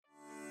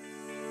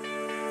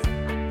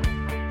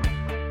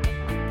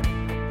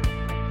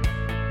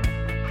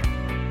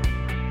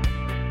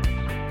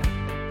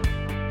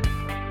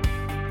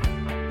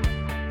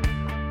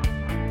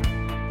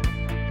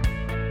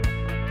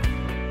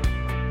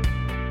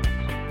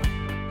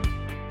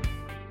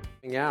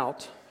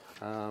Out.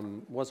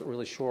 Wasn't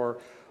really sure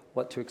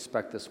what to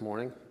expect this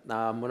morning.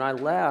 When I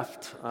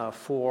left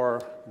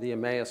for the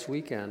Emmaus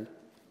weekend,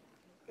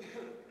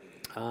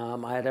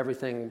 I had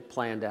everything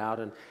planned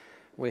out, and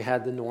we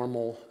had the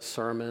normal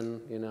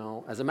sermon,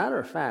 As a matter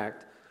of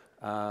fact,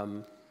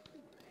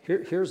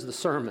 here's the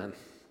sermon.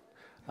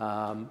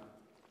 The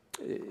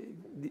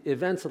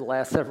events of the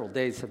last several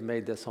days have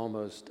made this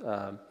almost...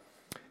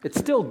 it's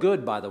still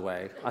good, by the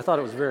way. I thought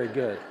it was very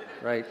good,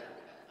 right?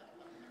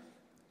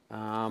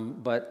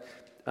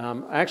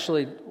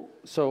 Actually,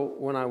 so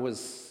when I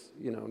was,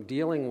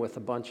 dealing with a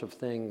bunch of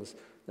things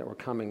that were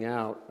coming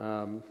out,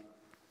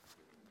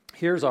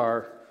 here's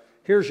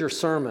your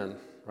sermon,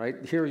 right?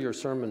 Here are your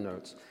sermon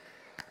notes.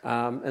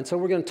 And so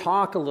we're going to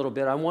talk a little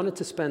bit. I wanted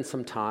to spend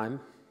some time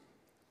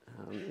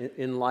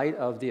in light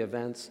of the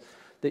events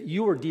that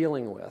you are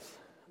dealing with.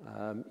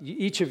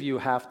 Each of you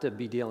have to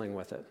be dealing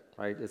with it,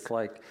 right? It's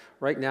like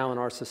right now in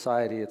our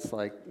society, it's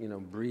like,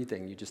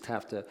 breathing. You just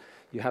have to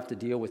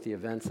deal with the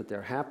events that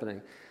they're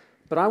happening.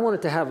 But I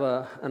wanted to have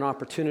an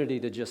opportunity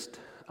to just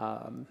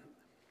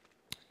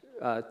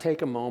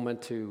take a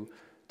moment to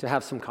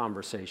have some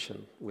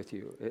conversation with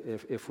you,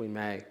 if we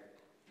may.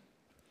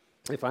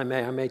 If I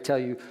may, I may tell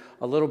you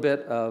a little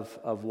bit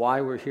of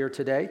why we're here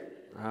today.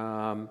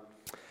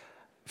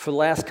 For the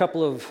last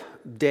couple of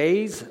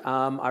days,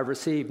 I've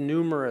received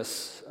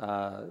numerous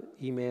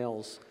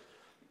emails,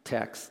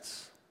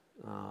 texts,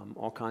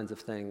 all kinds of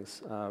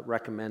things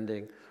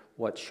recommending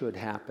what should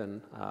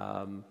happen,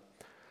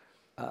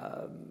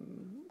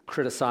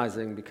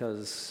 criticizing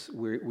because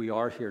we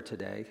are here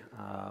today,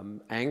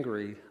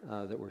 angry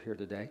that we're here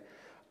today.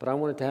 But I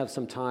wanted to have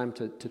some time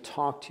to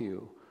talk to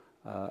you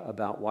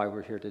about why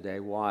we're here today,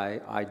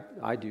 why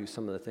I do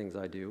some of the things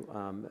I do.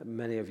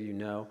 Many of you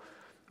know,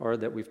 or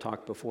that we've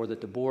talked before,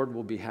 that the board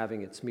will be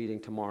having its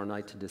meeting tomorrow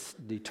night to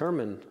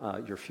determine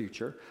your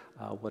future,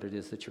 what it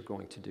is that you're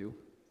going to do.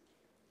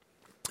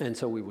 And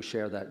so we will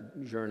share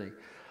that journey.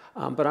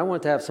 But I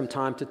want to have some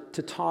time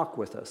to talk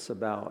with us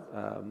about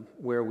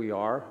where we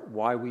are,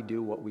 why we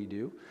do what we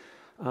do,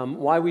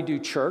 why we do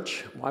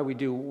church, why we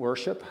do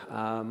worship.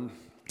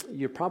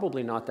 You're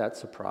probably not that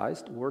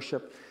surprised.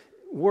 Worship.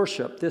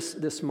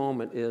 This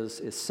moment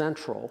is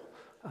central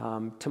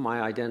to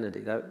my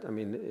identity.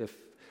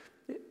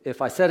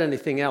 If I said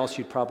anything else,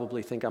 you'd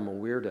probably think I'm a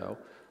weirdo.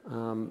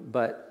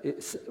 But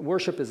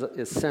worship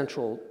is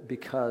central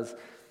because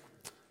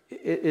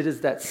it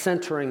is that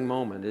centering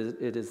moment.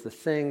 It is the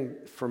thing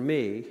for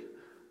me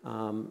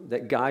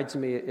that guides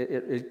me.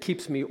 It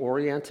keeps me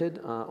oriented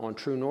on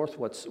true north,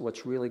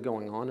 what's really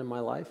going on in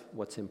my life,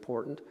 what's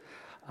important.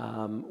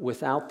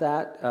 Without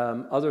that,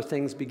 other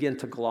things begin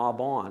to glob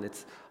on.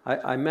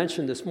 I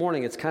mentioned this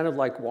morning, it's kind of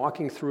like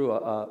walking through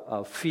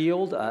a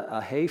field, a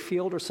hay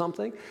field or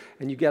something,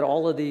 and you get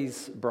all of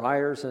these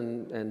briars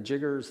and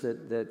jiggers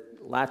that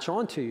latch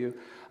onto you.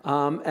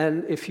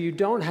 And if you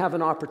don't have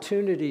an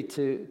opportunity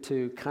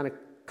to kind of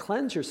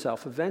cleanse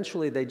yourself,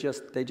 eventually they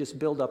just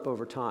build up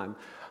over time.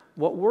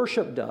 What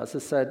worship does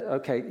is said,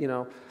 okay,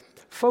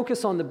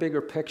 focus on the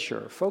bigger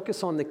picture.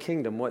 Focus on the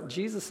kingdom. What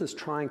Jesus is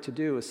trying to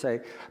do is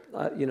say,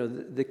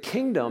 the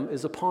kingdom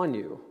is upon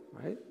you,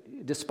 right?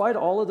 Despite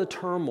all of the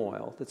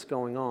turmoil that's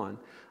going on,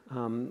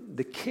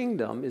 the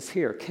kingdom is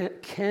here.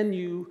 Can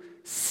you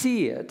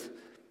see it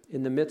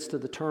in the midst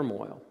of the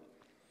turmoil?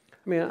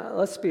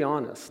 Let's be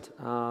honest.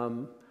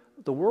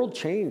 The world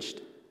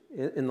changed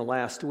in the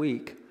last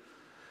week.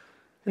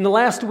 In the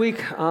last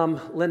week,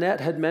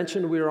 Lynette had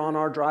mentioned we were on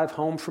our drive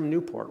home from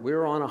Newport. We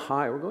were on a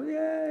high. We're going,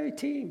 yay,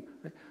 team.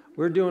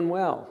 We're doing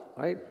well,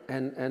 right?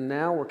 And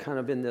now we're kind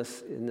of in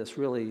this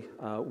really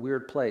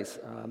weird place,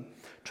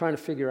 trying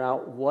to figure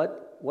out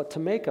what to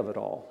make of it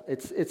all.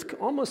 It's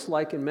almost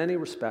like, in many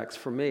respects,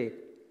 for me,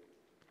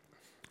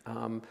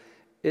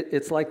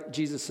 it's like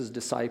Jesus'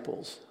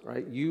 disciples,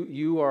 right?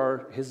 You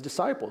are his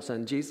disciples.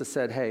 And Jesus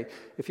said, hey,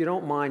 if you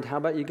don't mind, how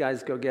about you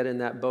guys go get in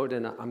that boat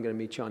and I'm going to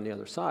meet you on the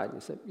other side? And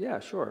he said, yeah,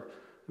 sure.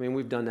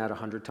 We've done that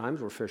 100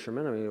 times. We're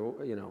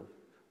fishermen.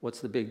 What's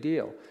the big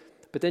deal?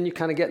 But then you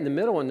kind of get in the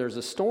middle and there's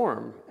a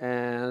storm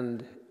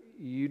and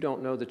you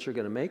don't know that you're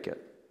going to make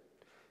it.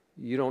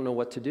 You don't know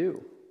what to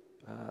do.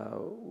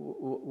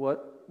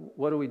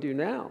 What do we do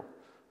now?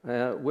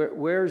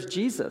 Where's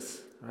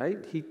Jesus?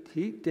 Right?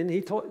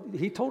 He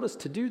told us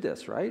to do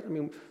this, right?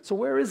 So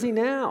where is he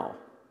now?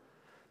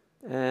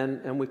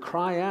 And we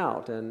cry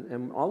out,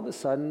 and all of a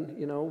sudden,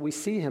 we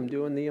see him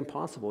doing the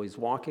impossible. He's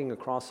walking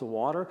across the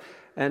water,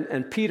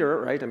 and Peter,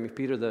 right?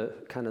 Peter, the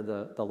kind of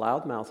the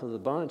loudmouth of the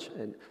bunch,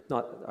 and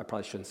I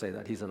probably shouldn't say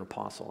that. He's an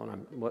apostle,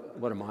 and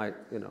what am I?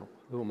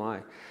 Who am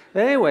I?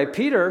 Anyway,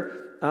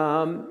 Peter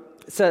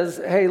says,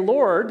 "Hey,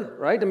 Lord,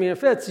 right?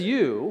 If it's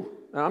you,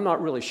 I'm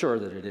not really sure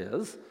that it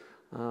is."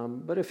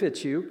 But if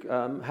it's you,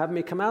 have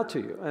me come out to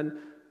you. And,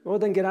 well,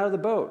 then get out of the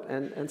boat.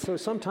 And so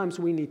sometimes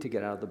we need to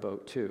get out of the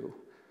boat too.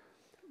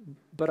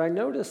 But I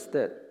noticed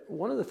that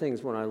one of the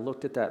things when I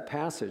looked at that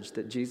passage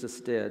that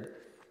Jesus did,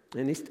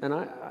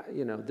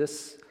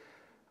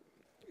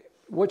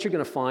 what you're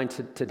going to find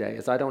today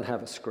is I don't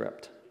have a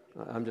script.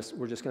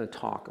 We're just going to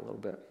talk a little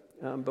bit.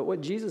 But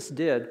what Jesus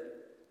did,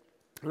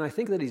 and I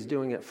think that he's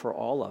doing it for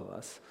all of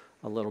us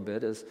a little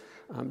bit, is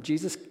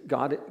Jesus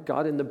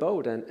got in the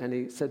boat and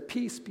he said,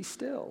 "Peace, be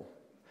still."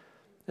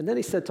 And then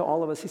he said to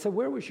all of us, he said,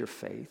 "Where was your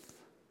faith?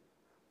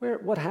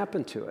 What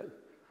happened to it?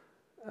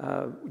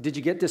 Did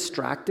you get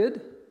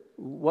distracted?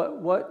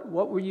 What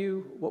were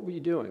you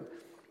doing?"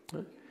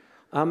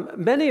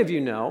 Many of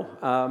you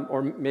know,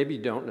 or maybe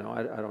you don't know,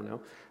 I don't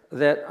know,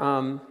 that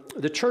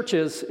the church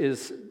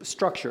is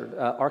structured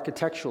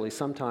architecturally.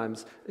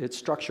 Sometimes it's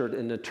structured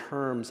in the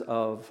terms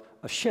of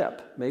a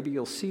ship. Maybe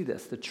you'll see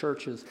this. The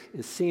church is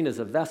seen as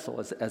a vessel,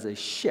 as a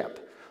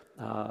ship,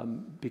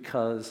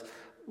 because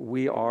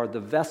we are the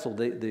vessel.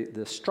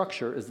 The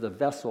structure is the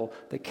vessel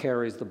that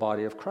carries the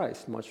body of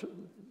Christ, much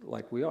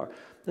like we are.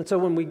 And so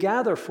when we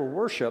gather for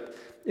worship,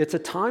 it's a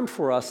time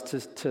for us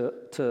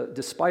to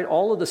despite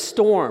all of the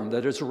storm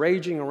that is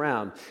raging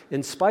around,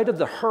 in spite of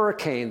the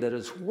hurricane that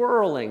is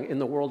whirling in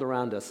the world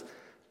around us,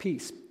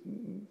 peace,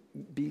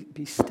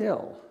 be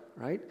still,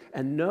 right?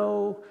 And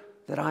know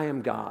that I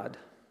am God,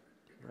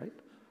 right?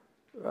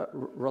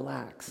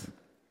 Relax.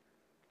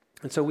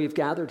 And so we've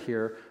gathered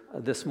here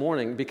this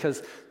morning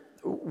because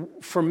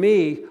for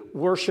me,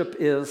 worship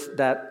is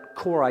that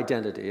core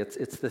identity.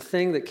 It's the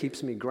thing that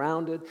keeps me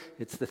grounded.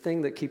 It's the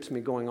thing that keeps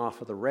me going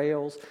off of the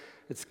rails.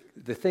 It's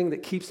the thing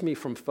that keeps me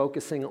from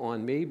focusing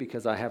on me,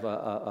 because I have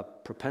a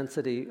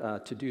propensity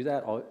to do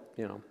that.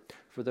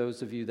 For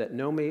those of you that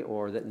know me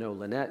or that know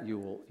Lynette,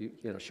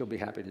 she'll be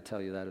happy to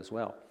tell you that as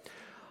well.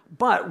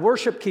 But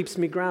worship keeps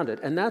me grounded,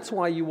 and that's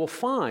why you will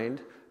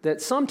find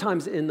that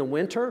sometimes in the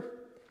winter,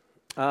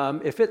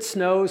 if it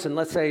snows, and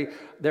let's say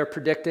they're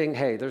predicting,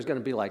 hey, there's going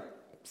to be like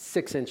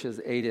 6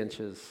 inches, 8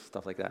 inches,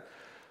 stuff like that.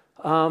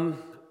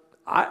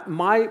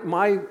 My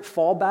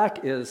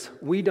fallback is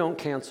we don't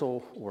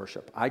cancel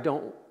worship.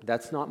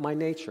 That's not my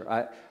nature.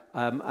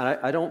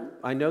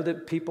 I know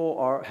that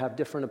people have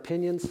different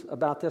opinions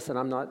about this, and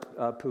I'm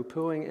not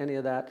poo-pooing any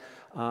of that.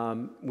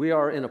 We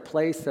are in a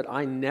place that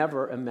I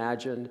never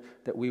imagined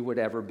that we would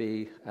ever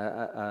be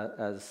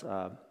as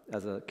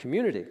a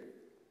community.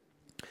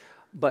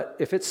 But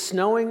if it's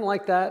snowing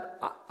like that,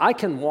 I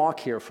can walk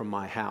here from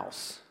my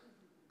house,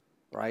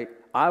 right?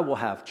 I will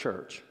have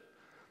church.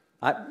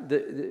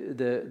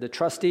 The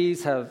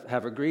trustees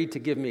have agreed to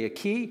give me a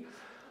key.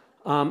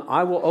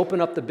 I will open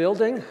up the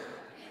building,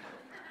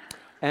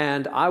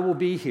 and I will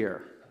be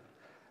here.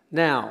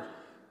 Now,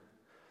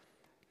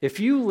 if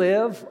you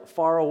live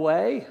far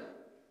away,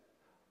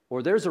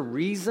 or there's a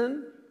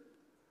reason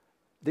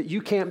that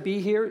you can't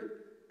be here,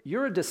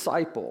 you're a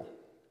disciple.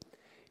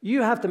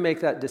 You have to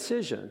make that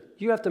decision.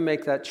 You have to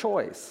make that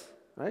choice,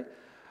 right?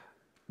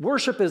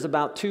 Worship is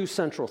about two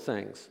central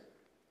things.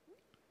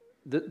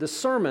 The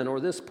sermon, or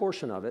this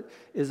portion of it,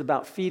 is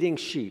about feeding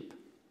sheep.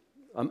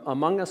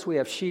 Among us, we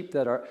have sheep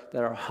that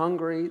are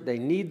hungry. They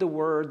need the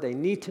word. They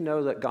need to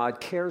know that God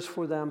cares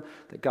for them,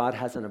 that God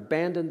hasn't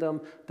abandoned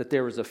them, that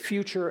there is a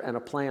future and a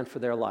plan for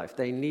their life.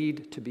 They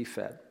need to be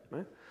fed,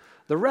 right?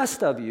 The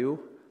rest of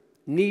you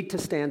need to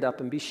stand up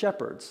and be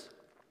shepherds.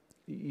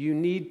 You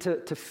need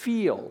to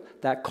feel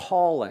that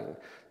calling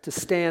to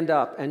stand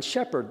up and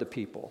shepherd the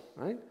people,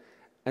 right?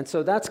 And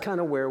so that's kind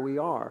of where we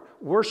are.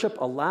 Worship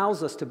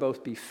allows us to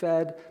both be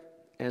fed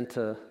and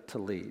to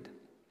lead.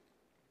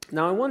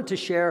 Now, I wanted to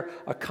share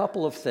a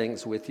couple of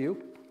things with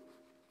you.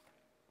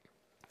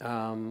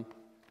 And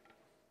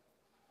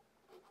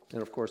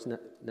of course, now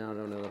I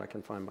don't know that I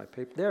can find my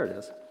paper. There it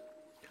is.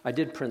 I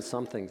did print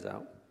some things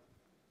out.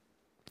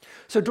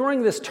 So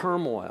during this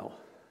turmoil,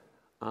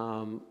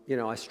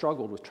 I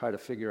struggled with trying to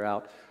figure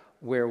out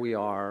where we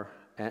are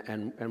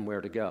and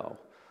where to go.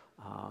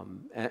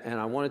 And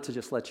I wanted to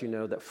just let you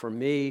know that for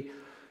me,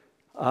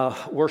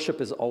 worship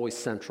is always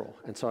central.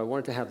 And so I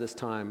wanted to have this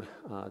time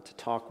to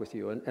talk with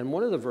you. And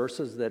one of the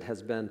verses that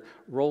has been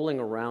rolling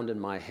around in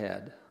my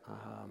head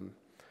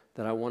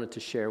that I wanted to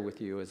share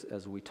with you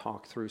as we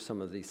talk through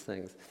some of these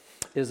things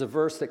is a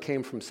verse that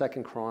came from 2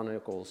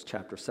 Chronicles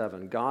chapter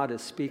 7. God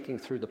is speaking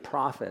through the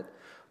prophet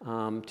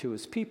to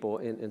his people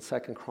in 2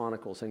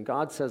 Chronicles. And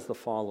God says the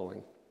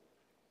following.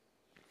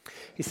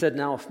 He said,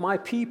 "Now if my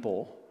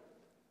people,"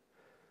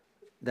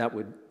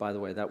 by the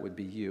way, that would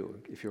be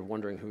you. If you're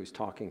wondering who he's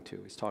talking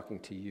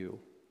to you.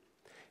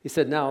 He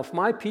said, "Now if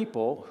my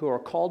people who are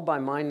called by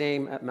my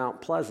name at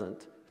Mount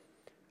Pleasant,"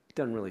 he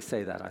doesn't really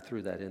say that, I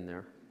threw that in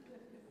there.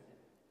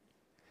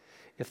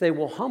 "If they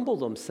will humble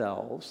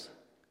themselves,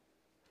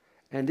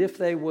 and if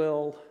they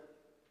will,"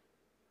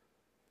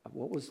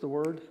 what was the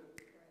word?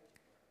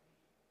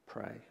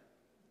 Pray.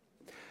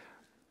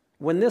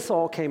 When this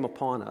all came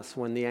upon us,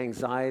 when the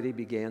anxiety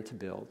began to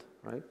build,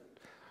 right?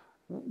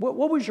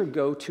 What was your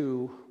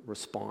go-to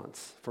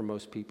response for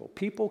most people?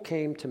 People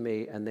came to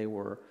me and they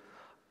were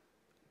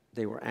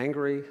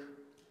angry,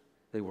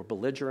 they were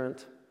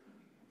belligerent,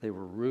 they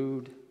were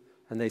rude,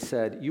 and they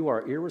said, "You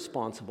are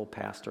irresponsible,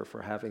 pastor,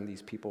 for having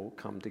these people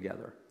come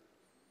together.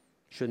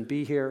 Shouldn't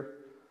be here.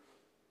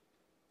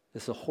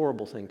 This is a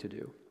horrible thing to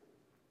do."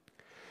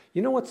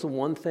 You know what's the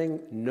one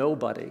thing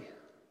nobody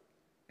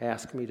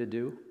asked me to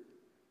do?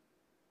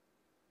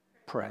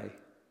 Pray.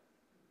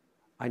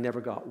 I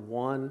never got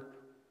one,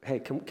 hey,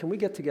 can we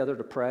get together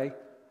to pray?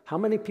 How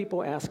many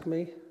people ask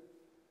me?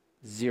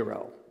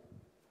 0.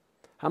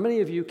 How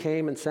many of you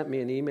came and sent me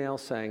an email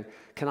saying,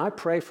 can I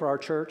pray for our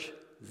church?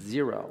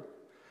 0.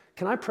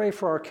 Can I pray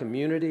for our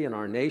community and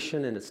our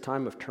nation in its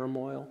time of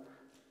turmoil?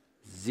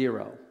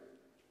 0.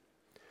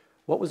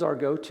 What was our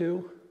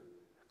go-to?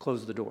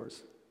 Close the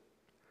doors.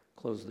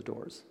 Close the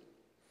doors.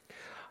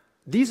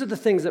 These are the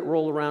things that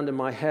roll around in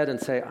my head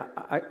and say,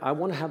 I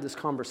want to have this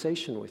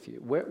conversation with you.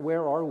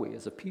 Where are we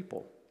as a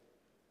people?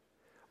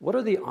 What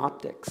are the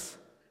optics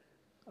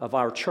of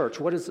our church?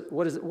 What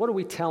are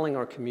we telling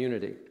our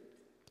community?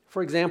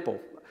 For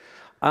example,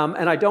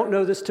 and I don't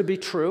know this to be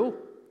true.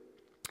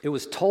 It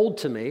was told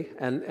to me,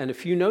 and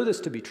if you know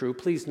this to be true,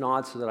 please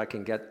nod so that I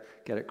can get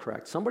it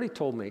correct. Somebody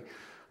told me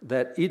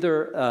that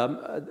either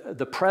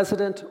the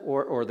president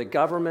or the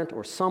government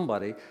or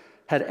somebody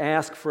had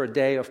asked for a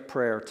day of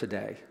prayer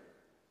today.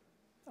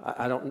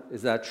 I don't,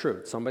 is that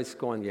true? Somebody's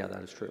going, yeah,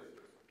 that is true.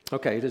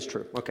 Okay, it is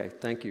true. Okay,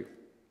 thank you.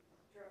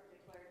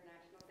 Declared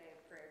National Day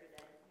of Prayer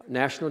today.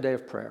 National Day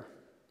of Prayer.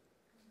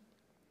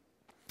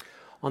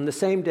 On the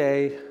same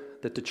day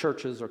that the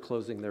churches are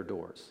closing their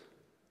doors.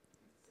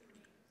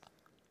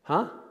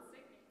 Huh?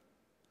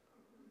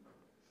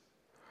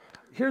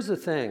 Here's the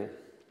thing.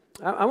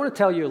 I want to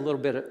tell you a little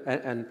bit,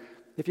 and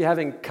if you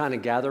haven't kind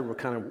of gathered, we're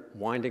kind of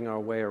winding our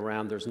way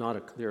around. There's not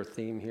a clear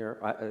theme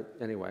here.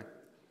 Anyway.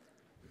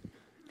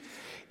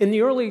 In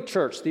the early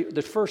church,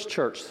 the first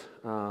church,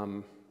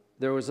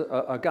 there was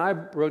a guy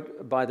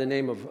by the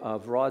name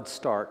of Rod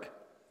Stark,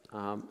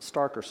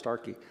 Stark or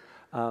Starkey,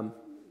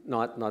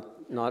 not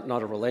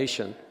a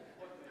relation.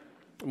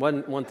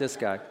 Wasn't this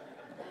guy.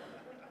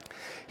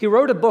 He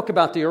wrote a book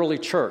about the early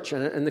church,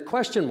 and the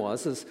question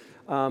was,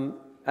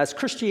 as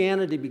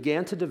Christianity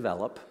began to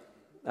develop,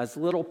 as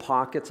little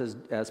pockets,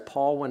 as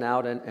Paul went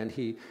out and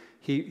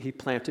he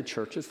planted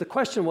churches, the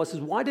question was,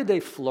 why did they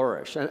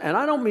flourish? And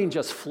I don't mean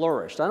just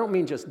flourished. I don't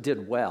mean just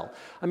did well.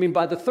 I mean,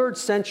 by the 3rd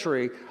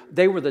century,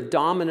 they were the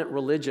dominant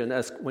religion.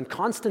 As when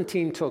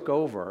Constantine took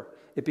over,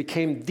 it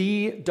became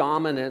the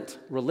dominant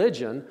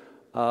religion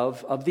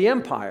of the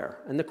empire.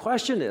 And the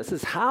question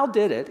is how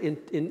did it,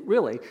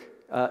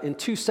 in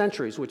 2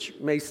 centuries, which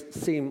may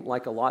seem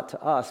like a lot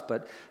to us,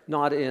 but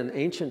not in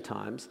ancient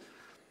times,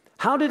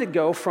 how did it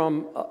go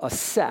from a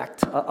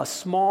sect, a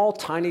small,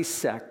 tiny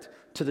sect,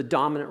 to the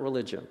dominant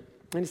religion?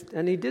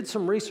 And he did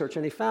some research,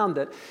 and he found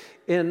that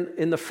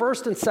in the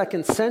 1st and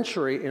 2nd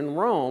century in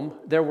Rome,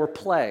 there were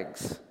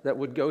plagues that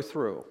would go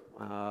through.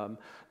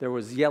 There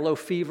was yellow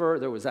fever.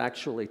 There was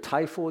actually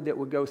typhoid that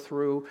would go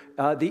through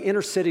the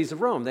inner cities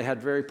of Rome. They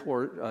had very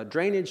poor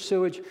drainage,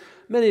 sewage.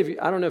 Many of you,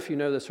 I don't know if you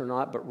know this or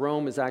not, but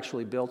Rome is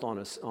actually built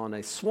on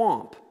a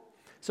swamp.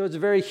 So it's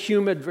very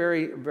humid,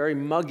 very, very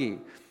muggy.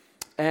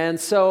 And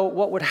so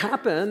what would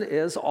happen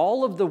is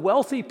all of the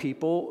wealthy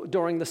people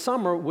during the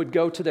summer would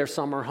go to their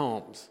summer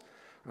homes,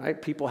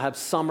 right? People have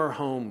summer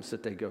homes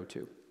that they go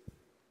to.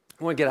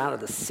 I want to get out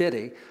of the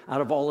city, out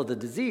of all of the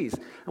disease.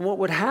 And what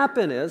would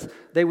happen is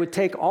they would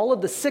take all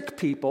of the sick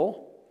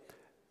people,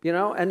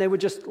 and they would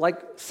just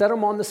set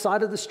them on the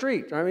side of the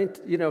street. I mean,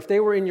 if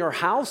they were in your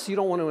house, you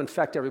don't want to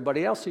infect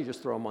everybody else, so you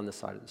just throw them on the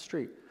side of the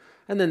street.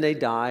 And then they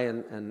die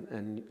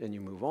and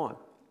you move on.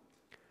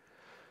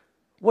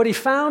 What he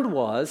found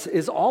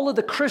is all of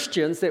the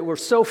Christians that were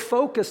so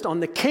focused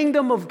on the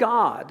kingdom of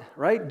God,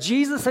 right?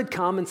 Jesus had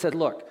come and said,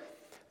 look,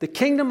 the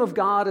kingdom of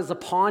God is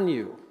upon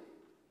you,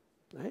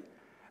 right?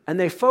 And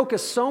they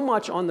focused so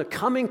much on the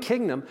coming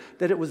kingdom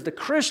that it was the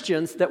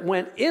Christians that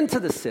went into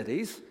the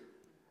cities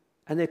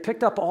and they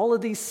picked up all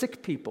of these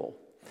sick people.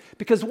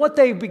 Because what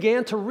they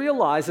began to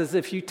realize is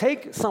if you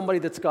take somebody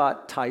that's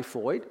got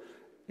typhoid,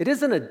 it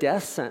isn't a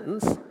death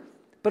sentence,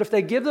 but if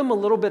they give them a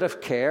little bit of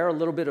care, a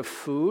little bit of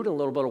food, a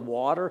little bit of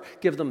water,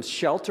 give them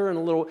shelter,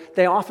 and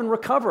they often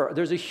recover.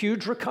 There's a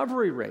huge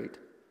recovery rate.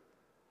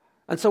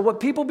 And so what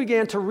people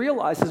began to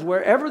realize is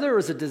wherever there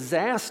is a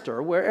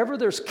disaster, wherever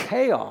there's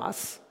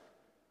chaos,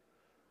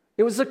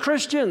 it was the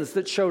Christians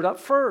that showed up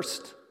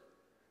first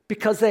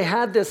because they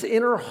had this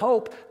inner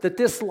hope that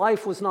this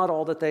life was not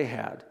all that they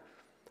had,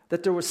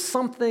 that there was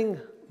something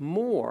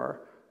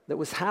more that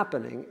was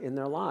happening in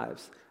their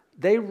lives.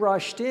 They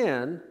rushed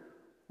in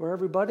where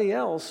everybody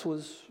else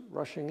was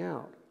rushing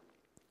out.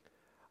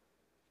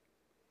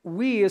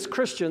 We as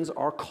Christians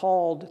are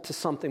called to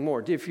something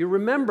more. If you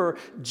remember,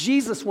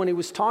 Jesus, when he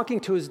was talking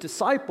to his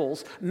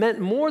disciples, meant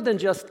more than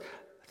just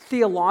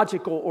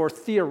theological or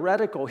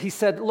theoretical. He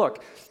said,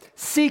 look,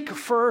 seek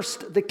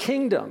first the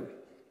kingdom,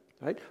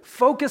 right?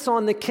 Focus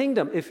on the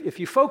kingdom. If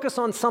you focus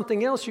on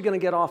something else, you're going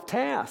to get off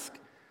task.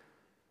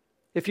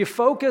 If you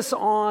focus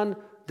on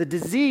the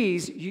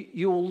disease,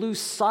 you will lose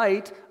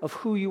sight of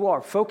who you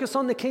are. Focus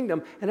on the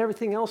kingdom, and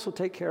everything else will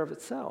take care of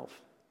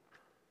itself.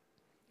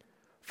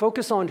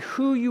 Focus on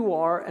who you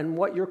are and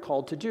what you're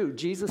called to do.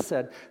 Jesus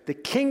said, the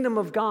kingdom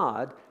of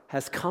God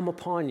has come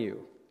upon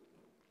you.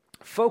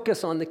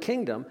 Focus on the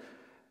kingdom,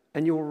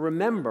 and you will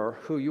remember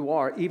who you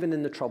are, even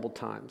in the troubled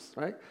times,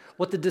 right?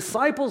 What the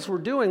disciples were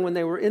doing when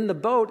they were in the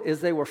boat is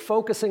they were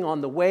focusing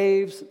on the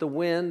waves, the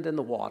wind, and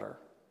the water.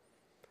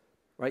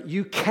 right?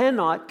 You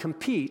cannot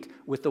compete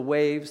with the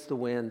waves, the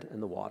wind,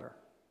 and the water.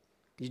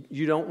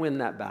 You don't win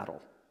that battle.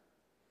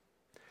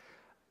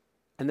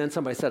 And then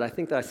somebody said, I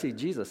think that I see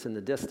Jesus in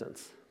the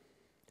distance.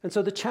 And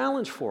so the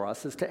challenge for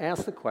us is to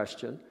ask the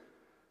question,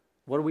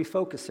 what are we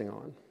focusing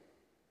on?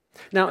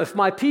 Now, if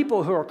my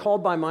people who are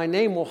called by my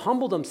name will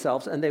humble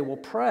themselves and they will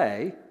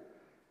pray,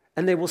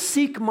 and they will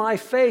seek my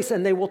face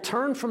and they will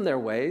turn from their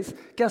ways,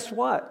 guess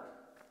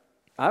what?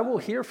 I will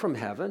hear from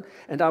heaven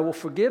and I will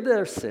forgive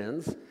their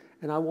sins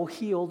and I will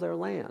heal their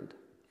land.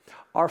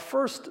 Our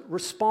first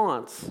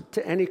response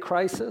to any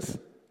crisis,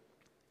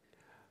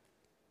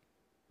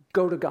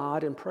 go to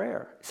God in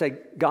prayer. Say,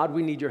 God,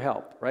 we need your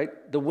help,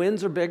 right? The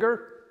winds are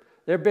bigger.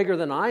 They're bigger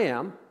than I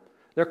am.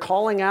 They're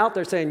calling out.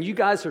 They're saying, you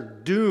guys are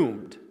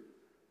doomed.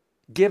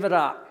 Give it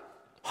up.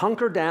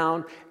 Hunker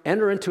down.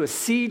 Enter into a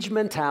siege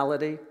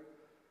mentality.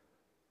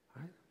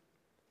 Right?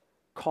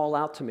 Call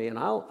out to me and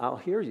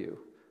I'll hear you.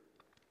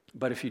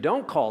 But if you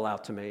don't call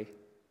out to me,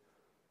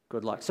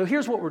 good luck. So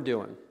here's what we're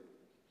doing,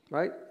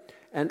 right?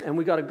 And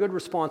we got a good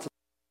response to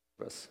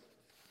this.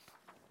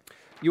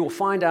 You will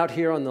find out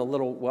here on the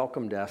little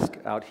welcome desk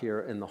out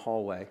here in the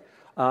hallway.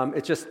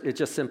 It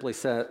just simply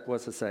says,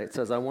 what's it say? It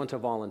says, I want to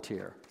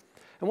volunteer.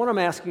 And what I'm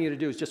asking you to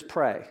do is just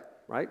pray,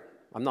 right?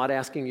 I'm not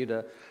asking you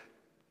to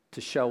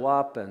show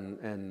up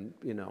and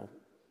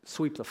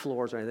sweep the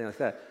floors or anything like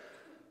that.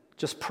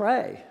 Just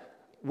pray.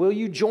 Will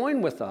you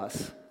join with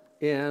us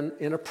in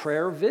a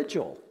prayer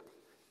vigil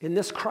in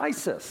this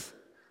crisis?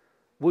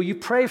 Will you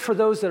pray for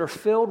those that are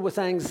filled with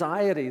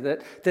anxiety,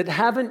 that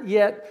haven't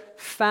yet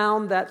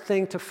found that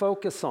thing to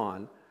focus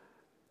on,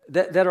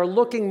 that are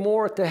looking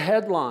more at the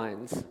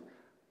headlines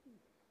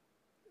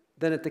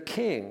than at the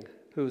King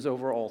who's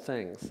over all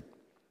things?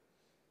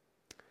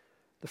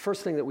 The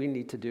first thing that we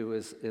need to do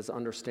is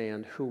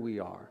understand who we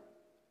are.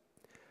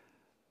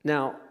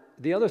 Now,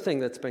 the other thing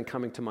that's been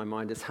coming to my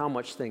mind is how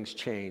much things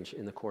change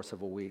in the course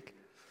of a week.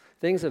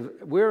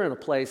 We're in a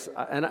place,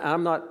 and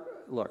I'm not,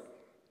 look,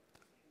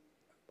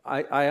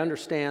 I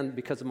understand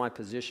because of my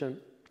position,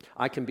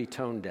 I can be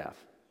tone deaf.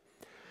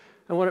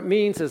 And what it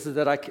means is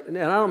that and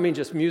I don't mean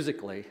just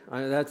musically,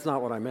 that's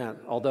not what I meant,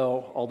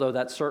 although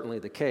that's certainly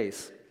the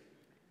case.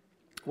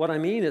 What I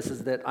mean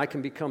is that I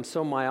can become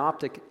so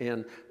myopic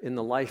in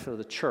the life of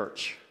the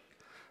church,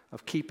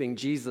 of keeping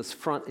Jesus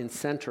front and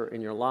center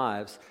in your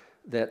lives,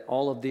 that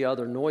all of the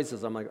other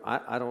noises, I'm like,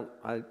 I don't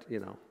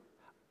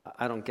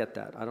get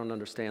that. I don't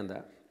understand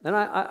that. And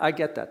I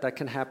get that. That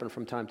can happen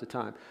from time to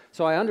time.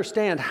 So I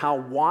understand how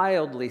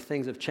wildly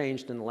things have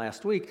changed in the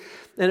last week.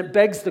 And it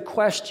begs the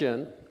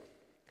question,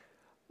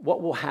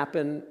 what will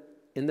happen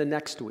in the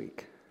next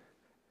week?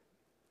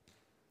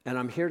 And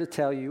I'm here to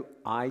tell you,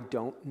 I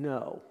don't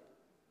know.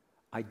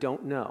 I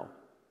don't know.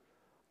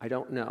 I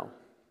don't know.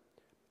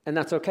 And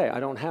that's okay. I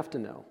don't have to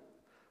know.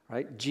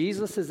 Right?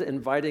 Jesus is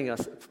inviting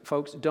us,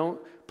 folks,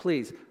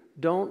 please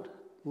don't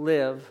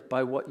live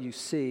by what you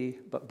see,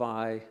 but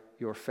by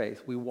your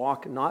faith. We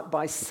walk not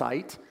by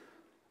sight,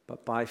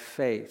 but by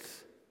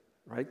faith.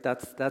 Right?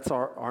 That's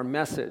our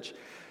message.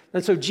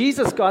 And so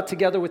Jesus got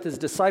together with his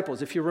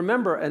disciples. If you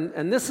remember,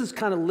 and this is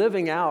kind of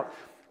living out,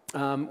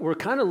 we're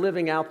kind of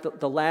living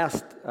out the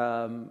last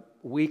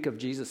week of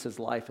Jesus'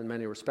 life in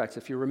many respects.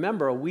 If you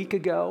remember, a week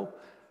ago,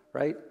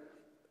 right,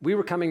 we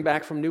were coming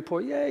back from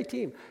Newport, yay,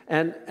 team,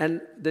 and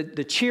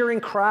the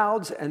cheering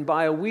crowds, and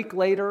by a week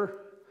later,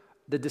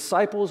 the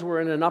disciples were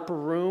in an upper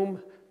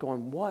room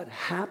going, what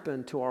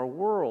happened to our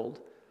world,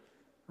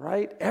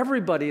 right?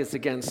 Everybody is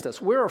against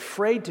us. We're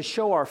afraid to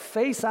show our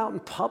face out in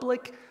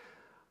public.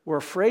 We're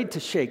afraid to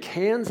shake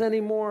hands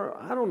anymore.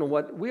 I don't know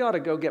what, we ought to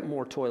go get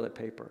more toilet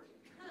paper.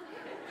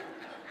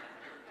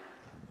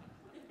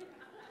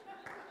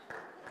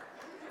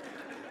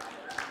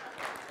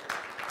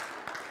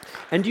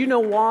 And do you know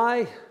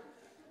why?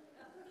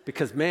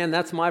 Because, man,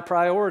 that's my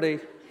priority.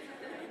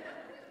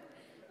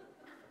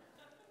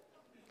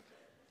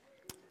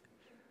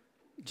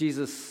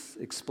 Jesus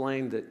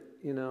explained that,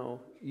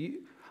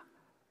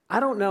 I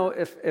don't know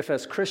if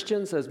as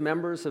Christians, as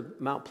members of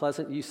Mount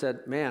Pleasant, you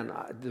said, man,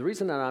 the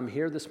reason that I'm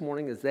here this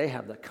morning is they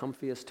have the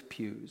comfiest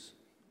pews.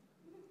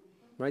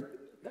 Right?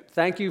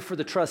 Thank you for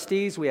the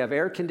trustees. We have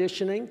air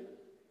conditioning,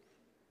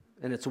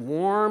 and it's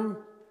warm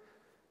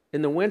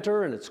in the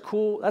winter, and it's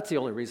cool. That's the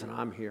only reason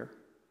I'm here.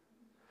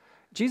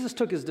 Jesus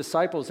took his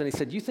disciples, and he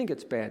said, you think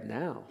it's bad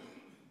now?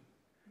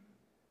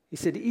 He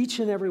said, each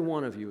and every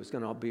one of you is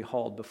going to be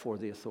hauled before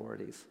the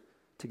authorities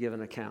to give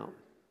an account.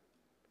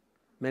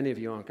 Many of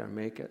you aren't going to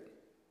make it.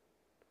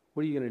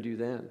 What are you going to do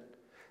then?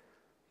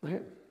 Okay.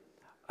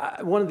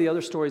 One of the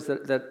other stories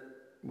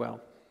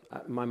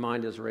my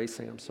mind is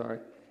racing, I'm sorry.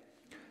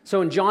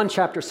 So in John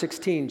chapter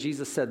 16,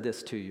 Jesus said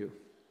this to you.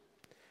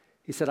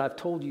 He said, I've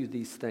told you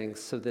these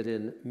things so that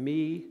in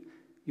me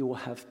you will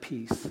have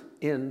peace.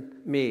 In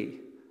me.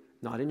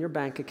 Not in your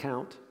bank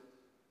account.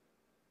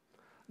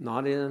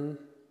 Not in,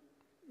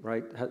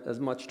 right, as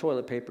much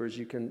toilet paper as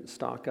you can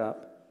stock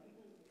up.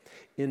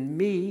 In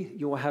me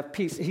you will have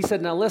peace. He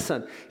said, now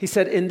listen. He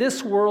said, in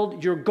this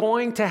world you're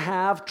going to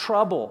have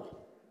trouble.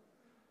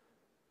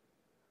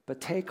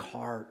 But take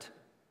heart.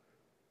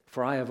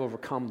 for I have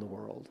overcome the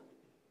world.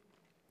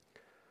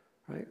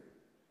 Right?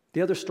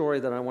 The other story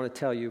that I want to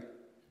tell you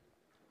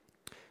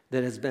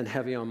that has been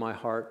heavy on my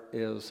heart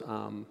is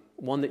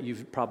one that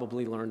you've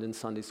probably learned in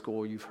Sunday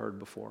school, you've heard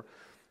before.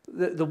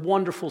 The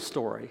wonderful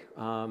story.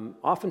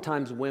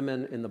 Oftentimes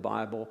women in the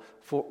Bible,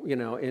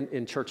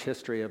 in church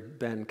history have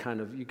been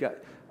kind of,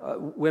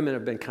 women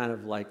have been kind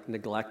of like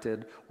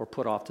neglected or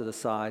put off to the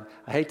side.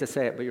 I hate to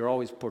say it, but you're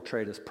always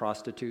portrayed as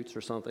prostitutes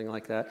or something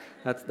like that.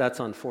 That's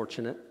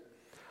unfortunate.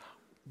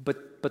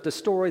 But the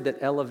story that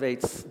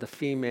elevates the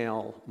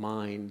female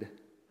mind,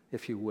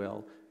 if you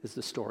will, is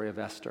the story of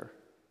Esther.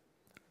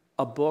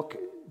 A book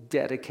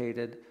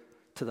dedicated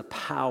to the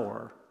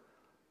power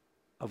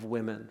of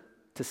women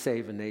to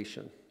save a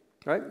nation.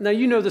 Right? Now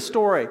you know the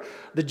story.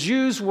 The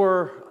Jews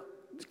were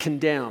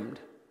condemned.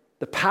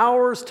 The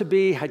powers to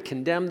be had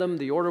condemned them.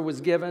 The order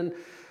was given.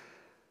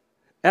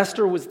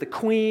 Esther was the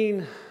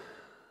queen.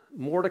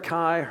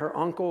 Mordecai, her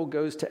uncle,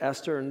 goes to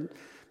Esther and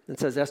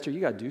says, Esther, you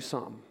got to do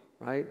something,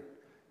 right?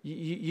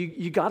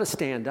 You got to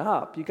stand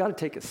up. You got to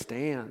take a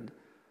stand,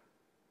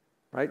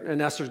 right?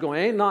 And Esther's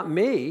going, ain't not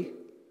me.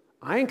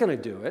 I ain't going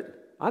to do it.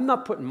 I'm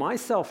not putting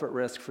myself at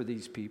risk for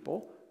these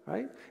people,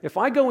 right? If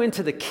I go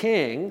into the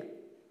king,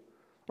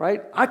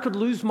 right, I could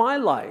lose my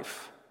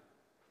life.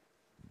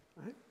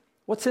 Right?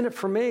 What's in it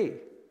for me?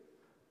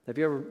 Have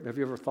you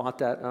ever thought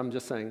that? I'm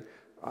just saying,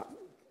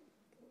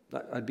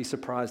 I'd be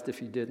surprised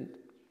if you didn't.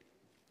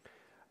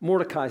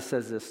 Mordecai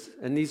says this,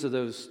 and these are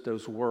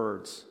those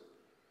words.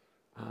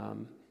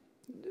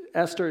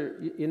 Esther,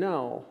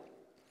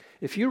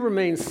 if you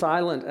remain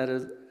silent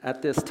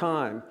at this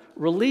time,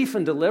 relief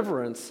and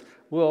deliverance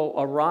will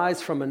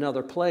arise from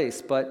another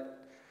place,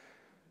 but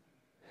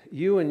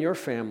you and your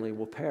family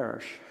will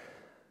perish.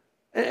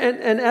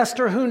 And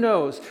Esther, who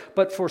knows?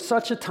 But for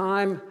such a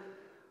time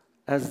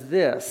as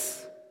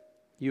this,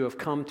 you have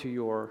come to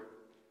your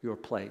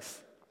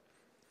place.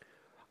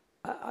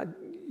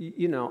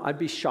 I'd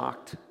be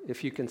shocked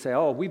if you can say,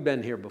 oh, we've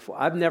been here before.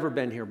 I've never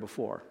been here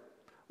before.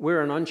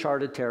 We're in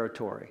uncharted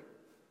territory.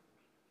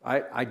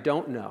 I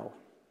don't know,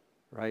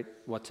 right,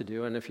 what to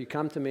do. And if you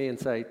come to me and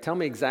say, tell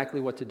me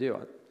exactly what to do,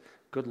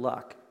 good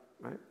luck,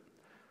 right?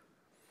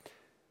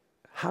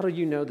 How do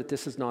you know that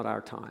this is not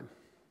our time?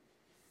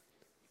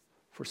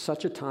 For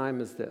such a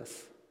time as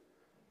this,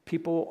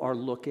 people are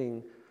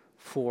looking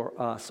for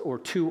us or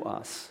to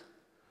us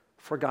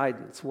for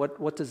guidance.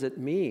 What does it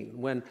mean?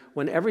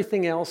 When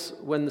everything else,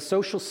 when the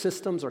social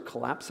systems are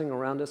collapsing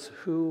around us,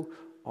 who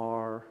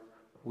are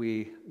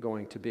we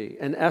going to be?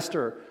 And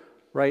Esther,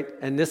 right,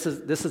 and this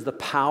is the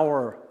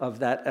power of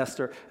that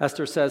Esther.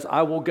 Esther says,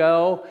 I will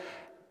go,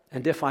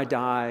 and if I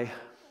die,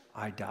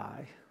 I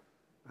die.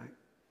 Right?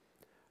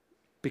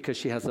 Because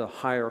she has a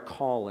higher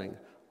calling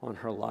on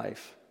her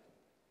life.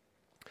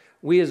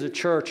 We as a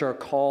church are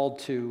called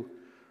to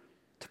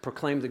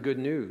proclaim the good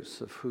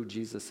news of who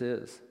Jesus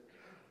is.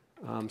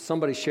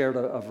 Somebody shared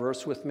a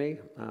verse with me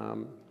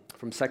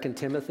from 2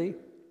 Timothy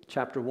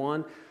chapter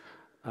 1,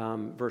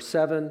 verse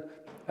 7.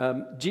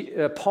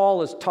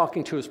 Paul is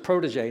talking to his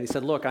protege, and he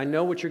said, look, I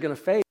know what you're going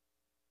to face.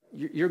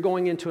 You're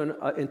going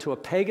into a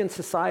pagan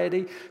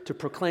society to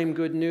proclaim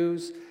good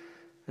news.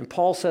 And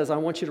Paul says, I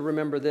want you to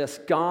remember this.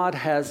 God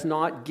has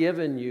not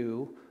given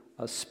you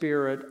a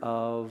spirit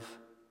of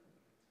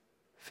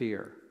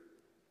fear.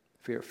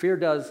 Fear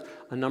does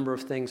a number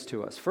of things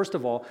to us. First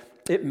of all,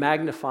 it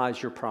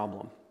magnifies your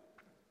problem.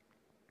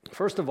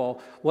 First of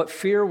all, what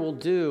fear will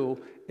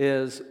do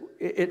is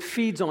it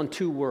feeds on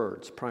two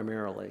words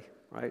primarily,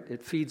 right?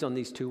 It feeds on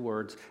these two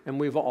words, and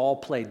we've all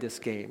played this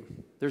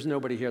game. There's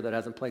nobody here that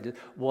hasn't played it.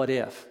 What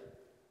if?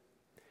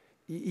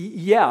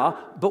 Yeah,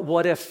 but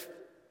what if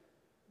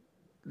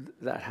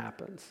that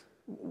happens?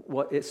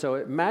 So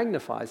it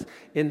magnifies.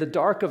 In the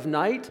dark of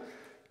night,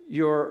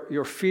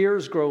 your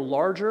fears grow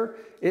larger.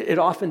 It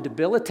often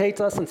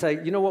debilitates us and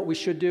say, you know what we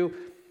should do?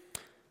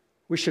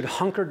 We should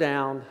hunker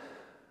down.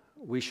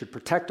 We should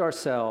protect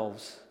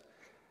ourselves,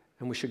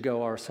 and we should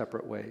go our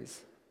separate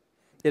ways.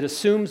 It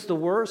assumes the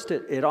worst.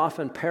 It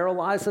often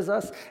paralyzes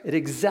us. It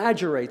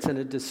exaggerates and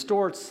it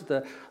distorts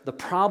the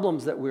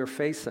problems that we're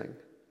facing.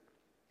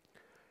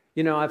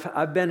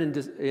 I've been in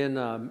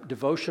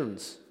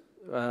devotions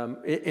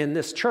in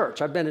this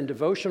church. I've been in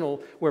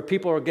devotional where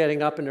people are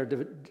getting up and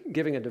they're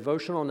giving a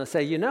devotional, and they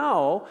say, in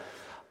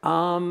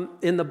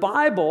the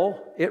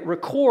Bible, it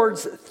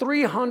records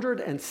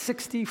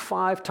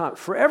 365 times.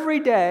 For every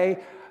day,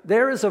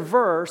 there is a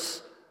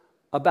verse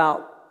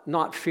about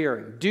not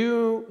fearing.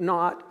 Do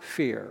not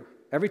fear.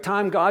 Every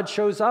time God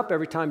shows up,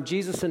 every time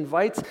Jesus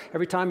invites,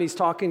 every time he's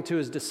talking to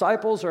his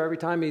disciples, or every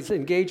time he's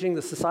engaging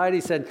the society,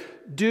 he said,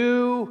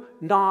 do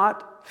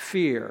not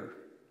fear.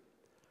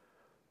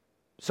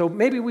 So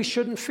maybe we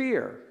shouldn't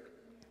fear.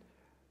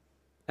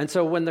 And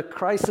so when the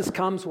crisis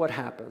comes, what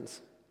happens?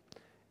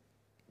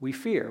 We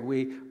fear.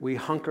 We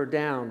hunker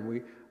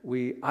down.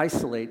 We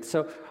isolate.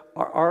 So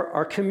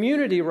our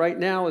community right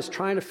now is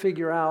trying to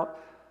figure out,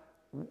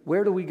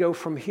 where do we go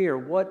from here?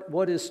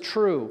 What is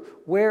true?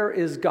 Where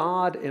is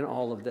God in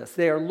all of this?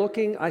 They are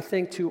looking, I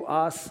think, to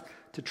us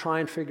to try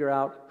and figure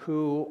out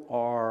who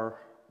are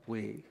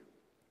we.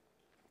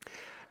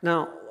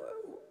 Now,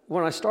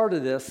 when I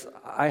started this,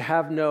 I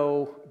have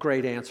no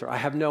great answer. I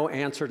have no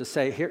answer to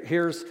say,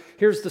 here's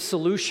the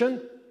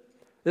solution.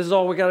 This is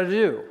all we got to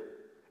do.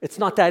 It's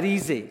not that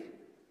easy.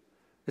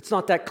 It's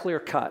not that clear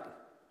cut.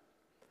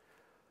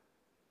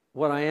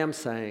 What I am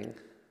saying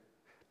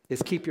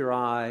is keep your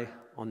eye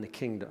on the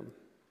kingdom.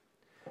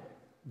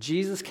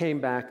 Jesus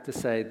came back to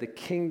say, the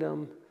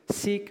kingdom,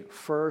 seek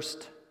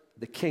first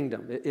the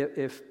kingdom.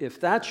 If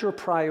that's your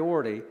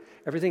priority,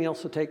 everything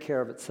else will take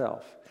care of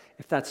itself.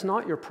 If that's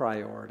not your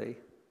priority,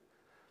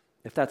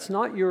 if that's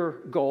not your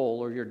goal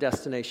or your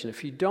destination,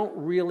 if you don't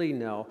really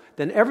know,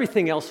 then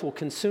everything else will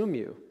consume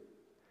you.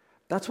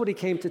 That's what he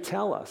came to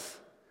tell us.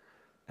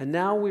 And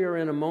now we are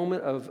in a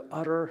moment of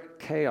utter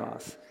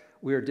chaos.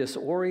 We are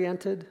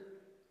disoriented.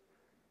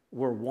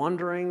 We're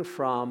wandering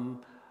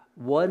from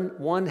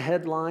one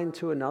headline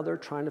to another,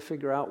 trying to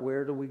figure out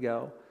where do we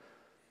go.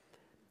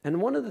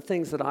 And one of the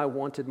things that I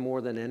wanted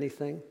more than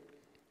anything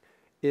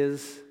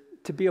is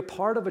to be a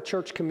part of a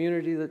church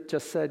community that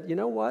just said, you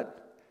know what?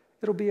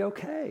 It'll be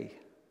okay.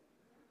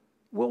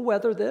 We'll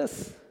weather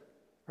this,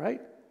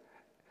 right?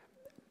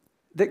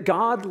 That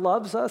God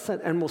loves us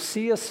and will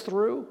see us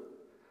through.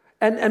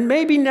 And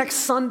maybe next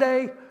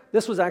Sunday,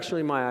 this was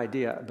actually my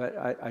idea, but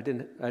I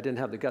didn't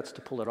have the guts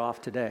to pull it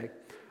off today.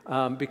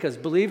 Because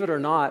believe it or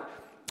not,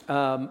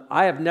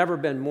 I have never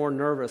been more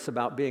nervous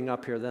about being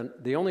up here than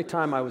the only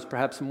time I was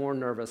perhaps more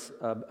nervous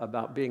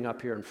about being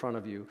up here in front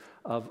of you,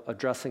 of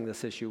addressing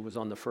this issue, was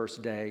on the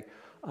first day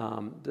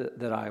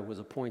that I was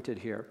appointed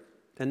here.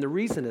 And the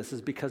reason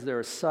is because there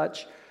is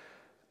such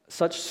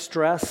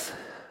stress,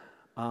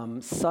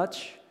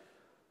 such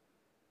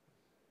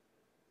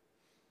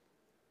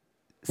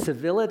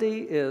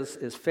civility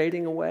is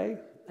fading away,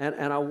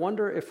 and I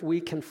wonder if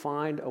we can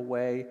find a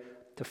way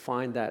to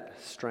find that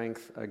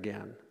strength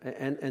again,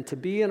 and to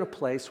be in a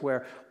place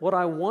where what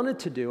I wanted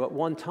to do at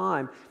one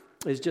time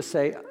is just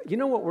say, you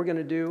know what we're going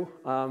to do?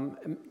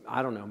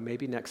 I don't know,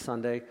 maybe next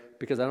Sunday,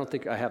 because I don't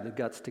think I have the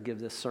guts to give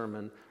this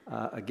sermon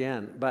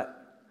again, but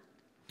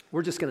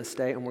we're just going to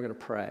stay and we're going to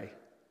pray.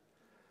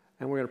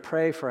 And we're going to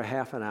pray for a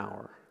half an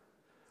hour.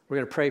 We're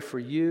going to pray for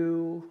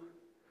you.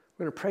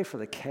 We're going to pray for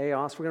the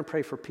chaos. We're going to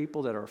pray for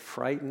people that are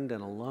frightened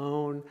and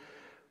alone.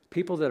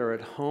 People that are at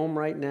home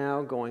right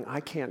now going, I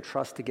can't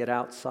trust to get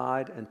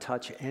outside and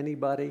touch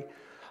anybody.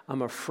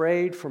 I'm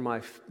afraid for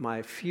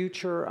my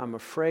future. I'm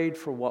afraid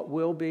for what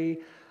will be.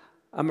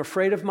 I'm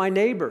afraid of my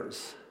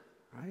neighbors,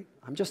 right?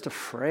 I'm just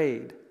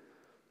afraid.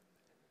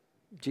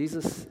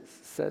 Jesus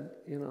said,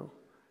 you know,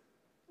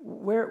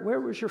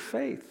 where was your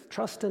faith?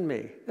 Trust in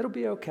me. It'll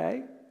be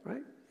okay,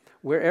 right?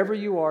 Wherever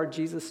you are,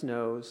 Jesus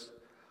knows.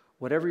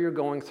 Whatever you're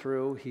going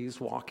through, he's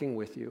walking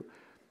with you.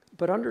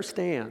 But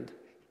understand,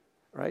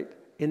 right?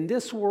 In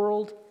this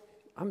world,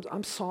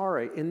 I'm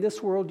sorry, in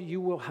this world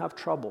you will have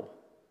trouble.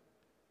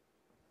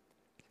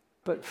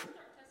 But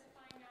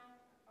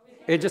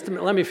just a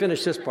minute, let me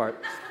finish this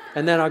part,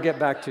 and then I'll get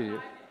back to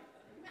you.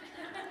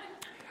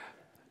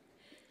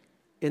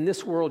 In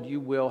this world, you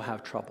will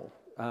have trouble.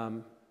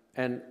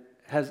 And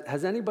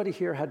has anybody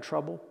here had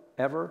trouble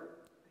ever?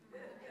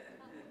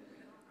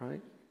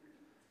 Right?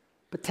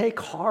 But take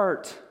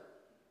heart.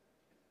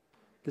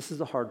 This is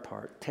the hard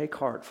part. Take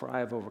heart, for I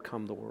have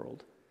overcome the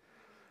world.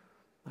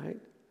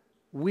 Right?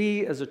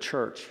 We as a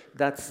church,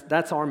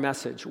 that's our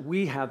message.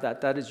 We have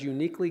that. That is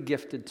uniquely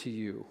gifted to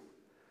you.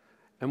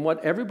 And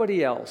what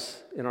everybody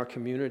else in our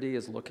community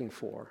is looking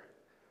for,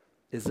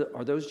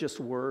 are those just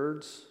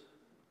words,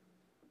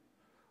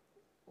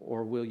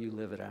 or will you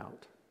live it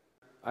out?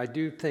 I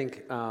do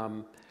think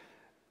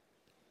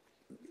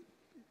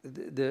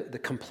the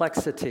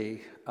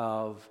complexity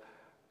of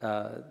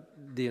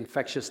the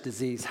infectious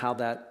disease, how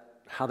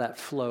that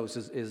flows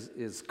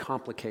is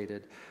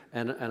complicated.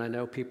 And I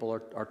know people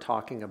are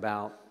talking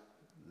about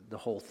the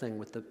whole thing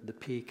with the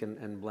peak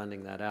and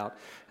blending that out.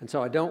 And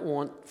so I don't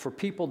want, for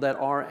people that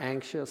are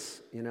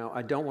anxious,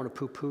 I don't want to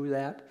poo-poo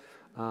that.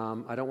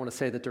 I don't want to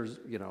say that there's,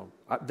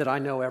 that I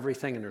know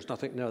everything and there's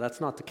nothing. No,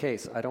 that's not the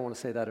case. I don't want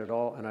to say that at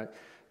all. And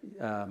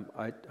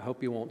I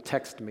hope you won't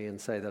text me and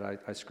say that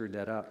I screwed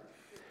that up.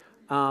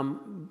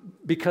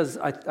 Because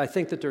I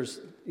think that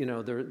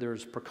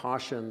there's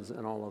precautions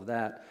and all of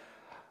that.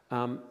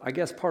 I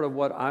guess part of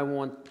what I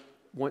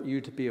want you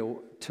to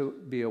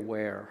be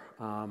aware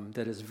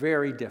that is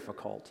very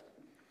difficult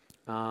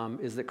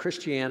is that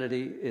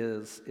Christianity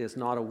is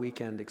not a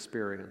weekend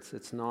experience.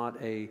 It's not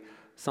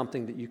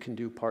something that you can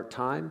do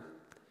part-time.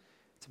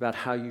 It's about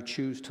how you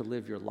choose to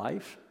live your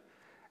life.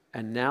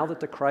 And now that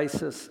the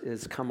crisis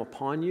has come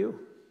upon you,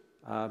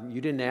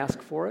 you didn't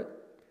ask for it.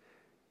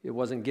 It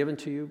wasn't given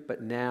to you,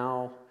 but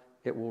now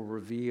it will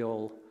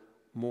reveal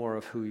more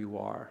of who you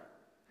are.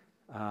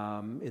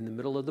 In the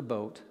middle of the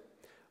boat,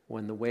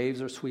 when the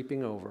waves are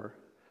sweeping over,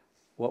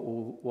 what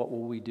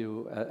will we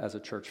do as a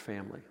church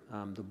family?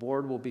 The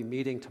board will be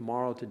meeting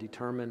tomorrow to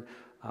determine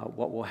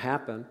what will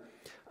happen.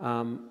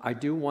 I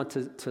do want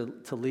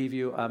to leave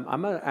you.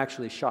 I'm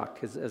actually shocked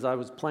because as I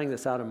was playing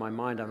this out in my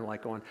mind, I'm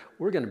like going,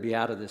 we're going to be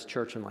out of this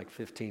church in like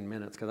 15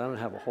 minutes because I don't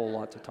have a whole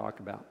lot to talk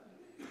about.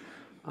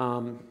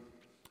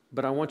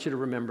 But I want you to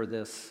remember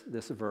this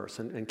verse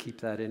and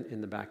keep that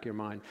in the back of your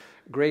mind.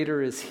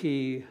 Greater is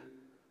he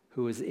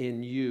who is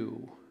in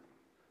you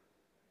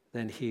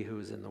than he who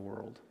is in the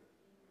world.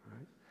 All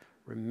right?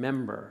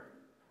 Remember,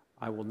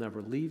 I will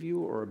never leave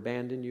you or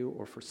abandon you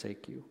or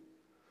forsake you.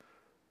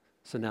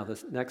 So now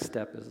the next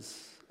step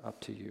is up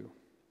to you.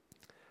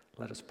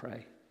 Let us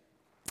pray.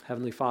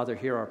 Heavenly Father,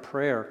 hear our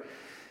prayer.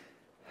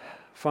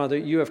 Father,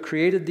 you have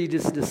created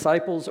these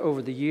disciples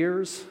over the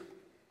years.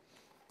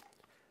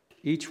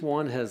 Each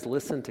one has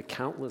listened to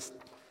countless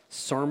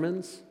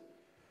sermons.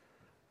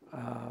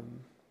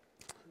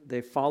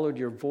 They've followed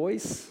your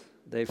voice.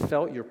 They've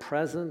felt your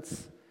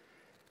presence.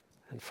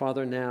 And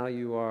Father, now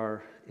you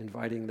are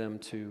inviting them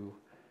to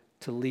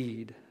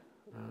lead.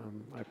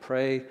 I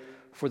pray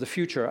for the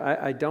future.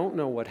 I don't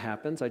know what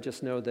happens. I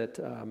just know that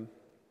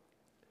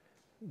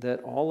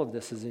all of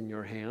this is in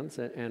your hands.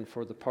 And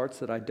for the parts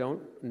that I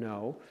don't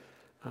know,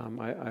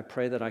 I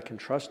pray that I can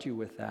trust you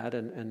with that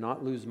and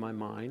not lose my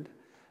mind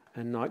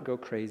and not go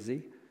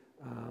crazy,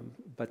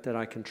 but that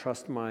I can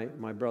trust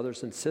my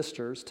brothers and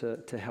sisters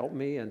to help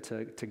me and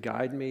to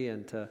guide me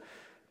and to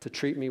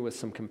treat me with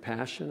some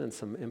compassion and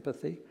some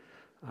empathy.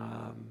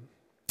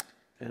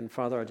 And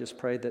Father, I just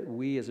pray that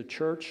we as a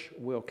church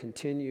will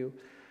continue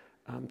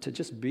to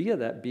just be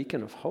that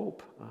beacon of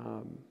hope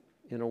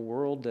in a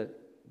world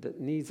that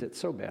needs it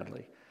so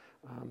badly.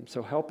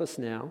 So help us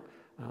now.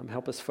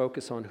 Help us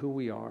focus on who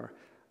we are.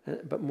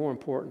 But more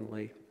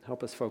importantly,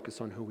 help us focus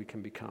on who we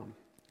can become.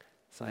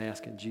 So I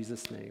ask in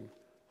Jesus' name,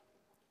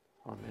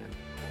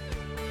 amen.